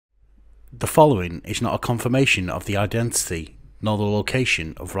The following is not a confirmation of the identity nor the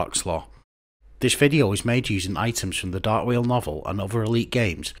location of Raxxla. This video is made using items from the Dark Wheel novel and other Elite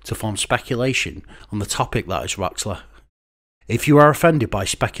games to form speculation on the topic that is Raxxla. If you are offended by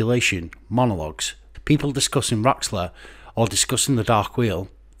speculation, monologues, people discussing Raxxla or discussing the Dark Wheel,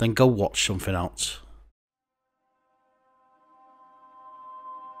 then go watch something else.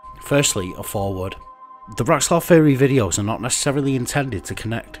 Firstly, a foreword. The Raxxla theory videos are not necessarily intended to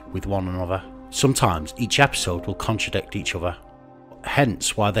connect with one another. Sometimes each episode will contradict each other,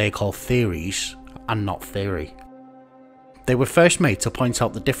 hence why they are called theories and not theory. They were first made to point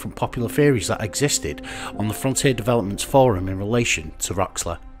out the different popular theories that existed on the Frontier Developments forum in relation to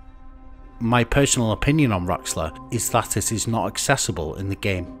Raxxla. My personal opinion on Raxxla is that it is not accessible in the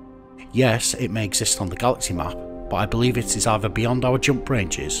game. Yes, it may exist on the galaxy map, but I believe it is either beyond our jump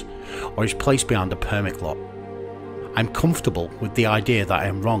ranges or is placed behind a permit lot. I'm comfortable with the idea that I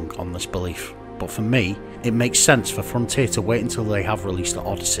am wrong on this belief, but for me, it makes sense for Frontier to wait until they have released the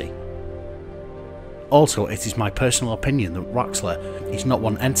Odyssey. Also, it is my personal opinion that Raxxla is not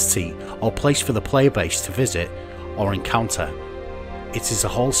one entity or place for the player base to visit or encounter. It is a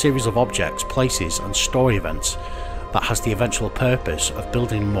whole series of objects, places and story events that has the eventual purpose of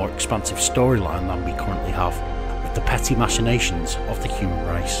building a more expansive storyline than we currently have, with the petty machinations of the human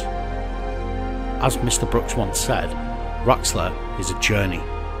race. As Mr. Brooks once said, Raxxla is a journey.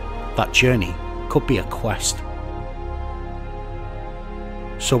 That journey could be a quest.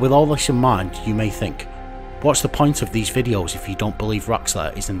 So with all this in mind, you may think, what's the point of these videos if you don't believe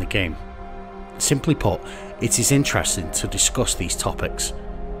Raxxla is in the game? Simply put, it is interesting to discuss these topics.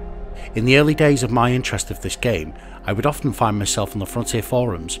 In the early days of my interest of this game, I would often find myself on the Frontier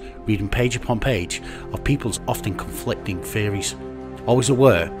forums reading page upon page of people's often conflicting theories, always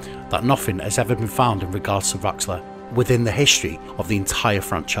aware that nothing has ever been found in regards to Raxxla within the history of the entire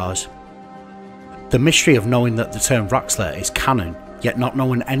franchise. The mystery of knowing that the term Raxxla is canon, yet not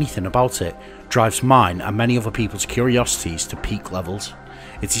knowing anything about it, drives mine and many other people's curiosities to peak levels.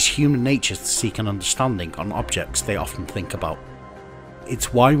 It is human nature to seek an understanding on objects they often think about.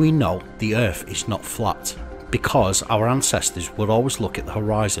 It's why we know the Earth is not flat, because our ancestors would always look at the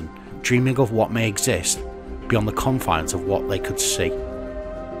horizon, dreaming of what may exist beyond the confines of what they could see.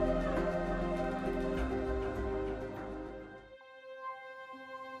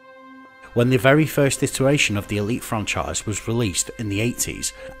 When the very first iteration of the Elite franchise was released in the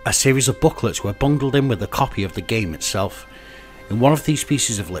 80s, a series of booklets were bundled in with a copy of the game itself. In one of these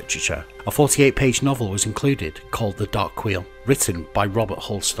pieces of literature, a 48-page novel was included called The Dark Wheel, written by Robert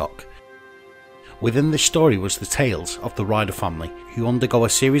Holdstock. Within this story was the tales of the Ryder family, who undergo a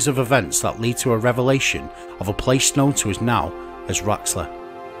series of events that lead to a revelation of a place known to us now as Raxxla.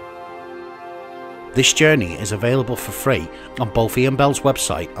 This journey is available for free on both Ian Bell's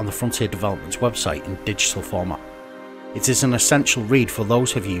website and the Frontier Developments website in digital format. It is an essential read for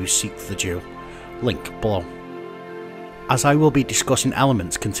those of you who seek the jewel. Link below. As I will be discussing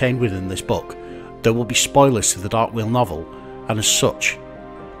elements contained within this book, there will be spoilers to the Dark Wheel novel, and as such,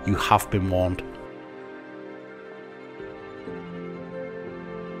 you have been warned.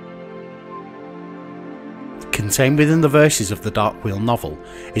 Contained within the verses of the Dark Wheel novel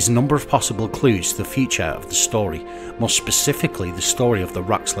is a number of possible clues to the future of the story, more specifically the story of the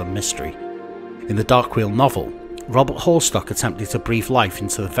Raxxla mystery. In the Dark Wheel novel, Robert Holdstock attempted to breathe life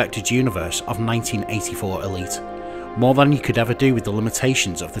into the vectored universe of 1984 Elite, more than you could ever do with the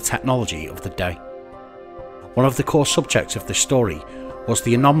limitations of the technology of the day. One of the core subjects of this story was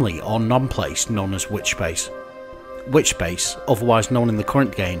the anomaly or non-place known as witch space. Witch space, otherwise known in the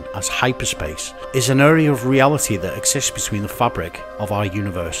current game as hyperspace, is an area of reality that exists between the fabric of our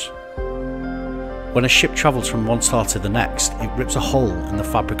universe. When a ship travels from one star to the next, it rips a hole in the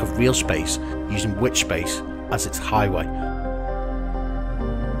fabric of real space using witch space as its highway.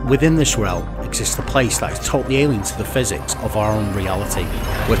 Within this realm exists a place that is totally alien to the physics of our own reality,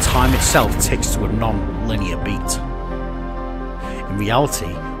 where time itself ticks to a non-linear beat. In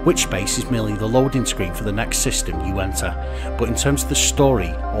reality, witch space is merely the loading screen for the next system you enter, but in terms of the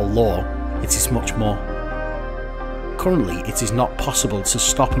story or lore, it is much more. Currently, it is not possible to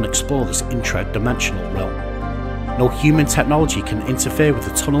stop and explore this intra-dimensional realm. No human technology can interfere with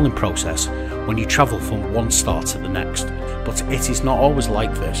the tunneling process when you travel from one star to the next, but it is not always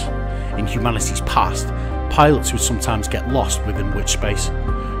like this. In humanity's past, pilots would sometimes get lost within witch space.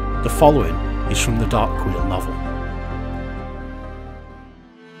 The following is from the Dark Wheel novel.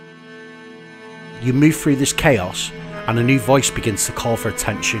 You move through this chaos, and a new voice begins to call for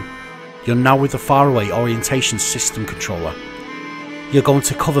attention. You're now with the faraway orientation system controller. You're going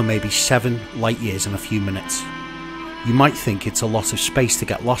to cover maybe 7 light years in a few minutes. You might think it's a lot of space to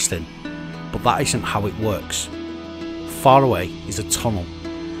get lost in, but that isn't how it works. Far away is a tunnel.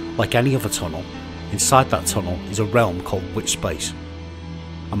 Like any other tunnel, inside that tunnel is a realm called witch space.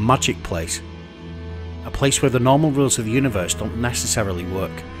 A magic place. A place where the normal rules of the universe don't necessarily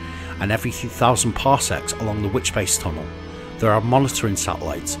work, and every few thousand parsecs along the witch space tunnel, there are monitoring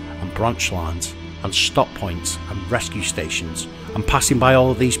satellites and branch lines and stop points and rescue stations, and passing by all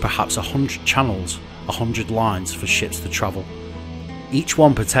of these perhaps 100 channels, 100 lines for ships to travel. Each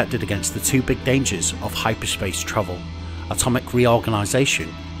one protected against the two big dangers of hyperspace travel: atomic reorganization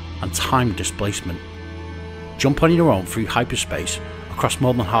and time displacement. Jump on your own through hyperspace across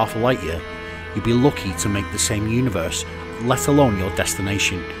more than half a light year, you'd be lucky to make the same universe, let alone your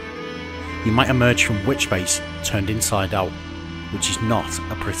destination. You might emerge from witch space turned inside out, which is not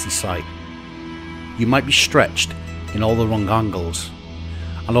a pretty sight. You might be stretched in all the wrong angles,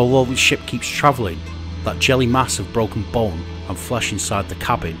 and although the ship keeps travelling, that jelly mass of broken bone and flesh inside the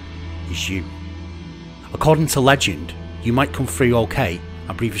cabin is you. According to legend, you might come through okay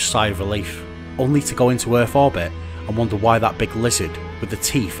and breathe a sigh of relief, only to go into Earth orbit and wonder why that big lizard with the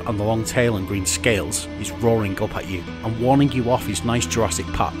teeth and the long tail and green scales is roaring up at you and warning you off his nice Jurassic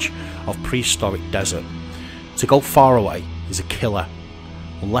patch of prehistoric desert. To go far away is a killer,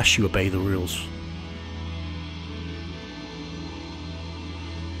 unless you obey the rules.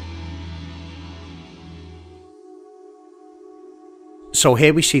 So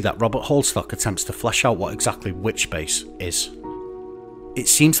here we see that Robert Holdstock attempts to flesh out what exactly witch space is. It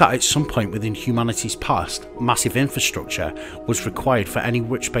seems that at some point within humanity's past, massive infrastructure was required for any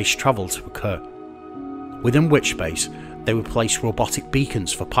witch space travel to occur. Within witch space, they would place robotic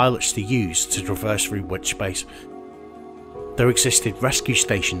beacons for pilots to use to traverse through witch space. There existed rescue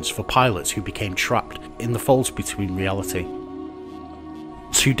stations for pilots who became trapped in the folds between reality.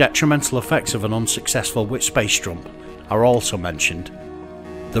 Two detrimental effects of an unsuccessful witch space jump are also mentioned: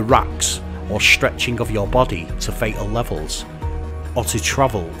 the Raxxla, or stretching of your body to fatal levels, or to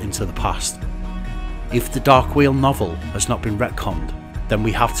travel into the past. If the Dark Wheel novel has not been retconned, then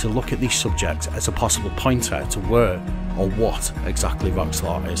we have to look at these subjects as a possible pointer to where or what exactly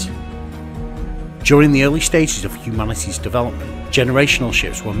Raxxla is. During the early stages of humanity's development, generational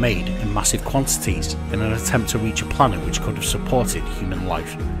ships were made in massive quantities in an attempt to reach a planet which could have supported human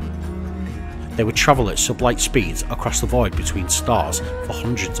life. They would travel at sublight speeds across the void between stars for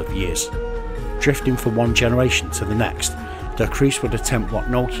hundreds of years. Drifting from one generation to the next, their crews would attempt what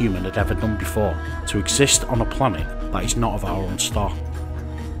no human had ever done before: to exist on a planet that is not of our own star.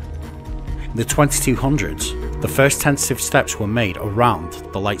 In the 2200s, the first tentative steps were made around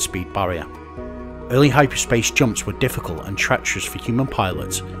the light speed barrier. Early hyperspace jumps were difficult and treacherous for human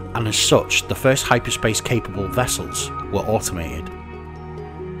pilots, and as such, the first hyperspace capable vessels were automated.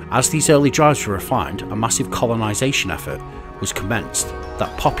 As these early drives were refined, a massive colonisation effort was commenced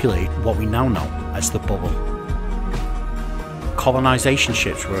that populated what we now know as the bubble. Colonisation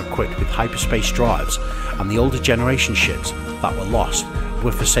ships were equipped with hyperspace drives, and the older generation ships that were lost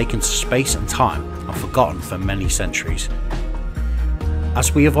were forsaken to space and time and forgotten for many centuries.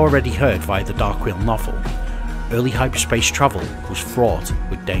 As we have already heard via the Dark Wheel novel, early hyperspace travel was fraught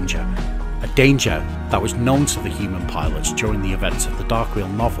with danger. A danger that was known to the human pilots during the events of the Dark Wheel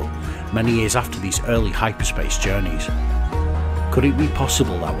novel many years after these early hyperspace journeys. Could it be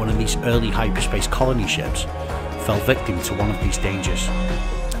possible that one of these early hyperspace colony ships fell victim to one of these dangers?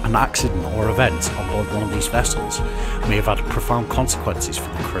 An accident or event on board one of these vessels may have had profound consequences for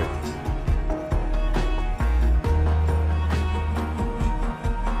the crew.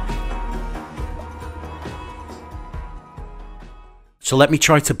 So let me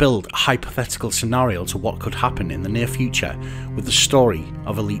try to build a hypothetical scenario to what could happen in the near future with the story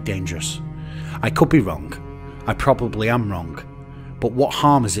of Elite Dangerous. I could be wrong, I probably am wrong, but what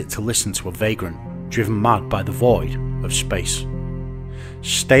harm is it to listen to a vagrant driven mad by the void of space?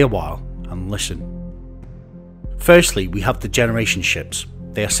 Stay a while and listen. Firstly, we have the generation ships.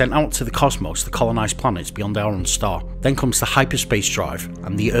 They are sent out to the cosmos to colonise planets beyond our own star. Then comes the hyperspace drive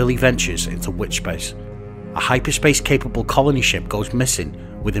and the early ventures into witch space. A hyperspace capable colony ship goes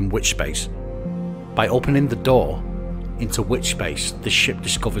missing within witch space. By opening the door into witch space, the ship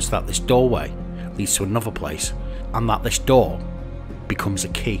discovers that this doorway leads to another place, and that this door becomes a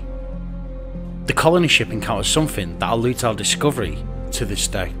key. The colony ship encounters something that eludes our discovery to this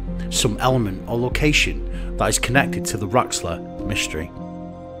day, some element or location that is connected to the Raxxla mystery.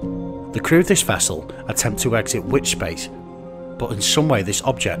 The crew of this vessel attempt to exit witch space, but in some way this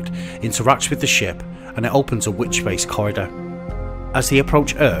object interacts with the ship and it opens a witch space corridor. As they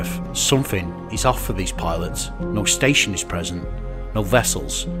approach Earth, something is off for these pilots. No station is present, no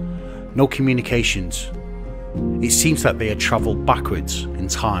vessels, no communications. It seems that they had travelled backwards in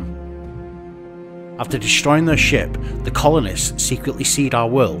time. After destroying their ship, the colonists secretly seed our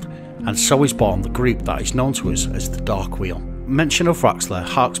world, and so is born the group that is known to us as the Dark Wheel. Mention of Raxxla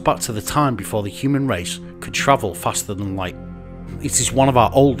harks back to the time before the human race could travel faster than light. It is one of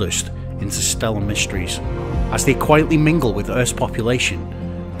our oldest interstellar mysteries. As they quietly mingle with Earth's population,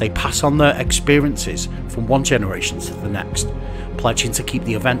 they pass on their experiences from one generation to the next, pledging to keep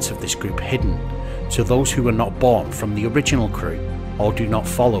the events of this group hidden to those who were not born from the original crew or do not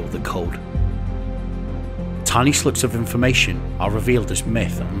follow the code. Tiny slips of information are revealed as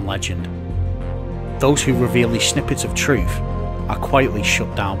myth and legend. Those who reveal these snippets of truth are quietly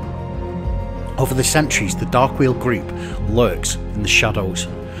shut down. Over the centuries, the Dark Wheel group lurks in the shadows,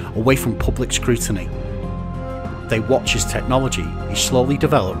 away from public scrutiny. They watch as technology is slowly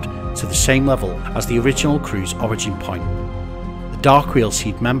developed to the same level as the original crew's origin point. The Dark Wheel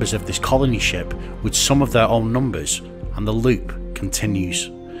seed members of this colony ship with some of their own numbers, and the loop continues.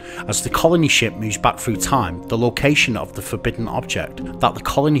 As the colony ship moves back through time, the location of the forbidden object that the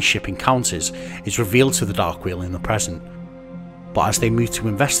colony ship encounters is revealed to the Dark Wheel in the present. But as they move to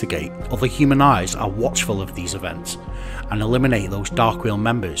investigate, other human eyes are watchful of these events and eliminate those Dark Wheel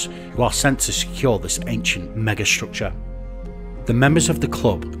members who are sent to secure this ancient megastructure. The members of the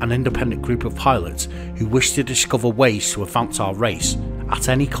club, an independent group of pilots who wish to discover ways to advance our race at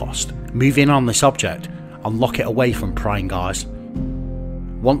any cost, move in on this object and lock it away from prying eyes.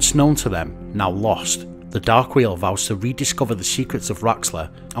 Once known to them, now lost, the Dark Wheel vows to rediscover the secrets of Raxxla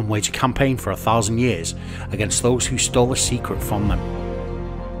and wage a campaign for 1,000 years against those who stole a secret from them.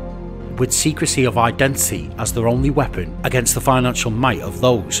 With secrecy of identity as their only weapon against the financial might of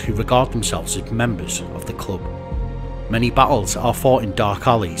those who regard themselves as members of the club. Many battles are fought in dark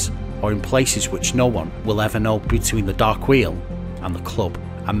alleys or in places which no one will ever know between the Dark Wheel and the club,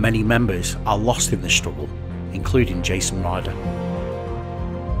 and many members are lost in the struggle, including Jason Ryder.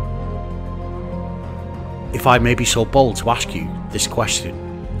 If I may be so bold to ask you this question,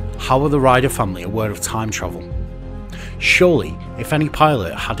 how are the Ryder family aware of time travel? Surely, if any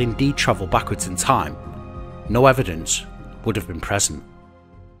pilot had indeed travelled backwards in time, no evidence would have been present.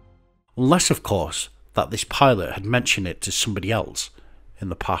 Unless, of course, that this pilot had mentioned it to somebody else in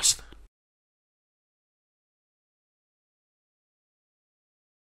the past.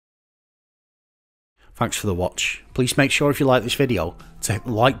 Thanks for the watch. Please make sure if you like this video to hit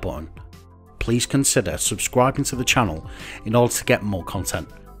the like button. Please consider subscribing to the channel in order to get more content.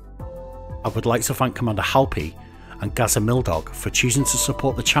 I would like to thank Commander Halpy and Gaza Mildog for choosing to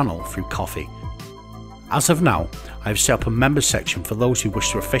support the channel through Ko-fi. As of now, I have set up a members section for those who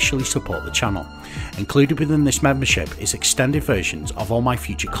wish to officially support the channel. Included within this membership is extended versions of all my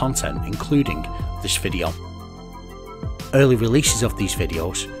future content, including this video, early releases of these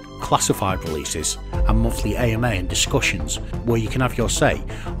videos, classified releases, and monthly AMA and discussions where you can have your say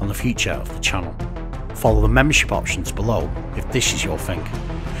on the future of the channel. Follow the membership options below if this is your thing.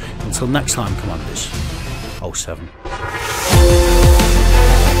 Until next time, Commanders, 07.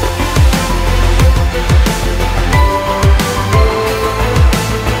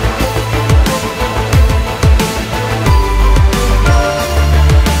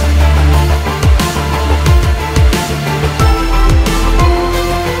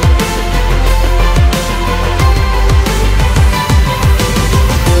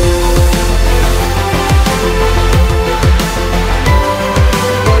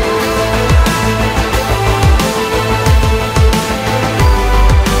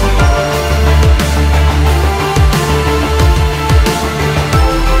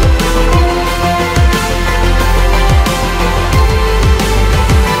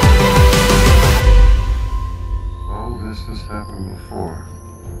 This has happened before,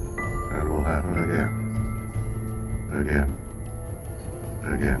 and will happen again. Again.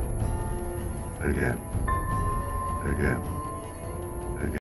 Again. Again. Again.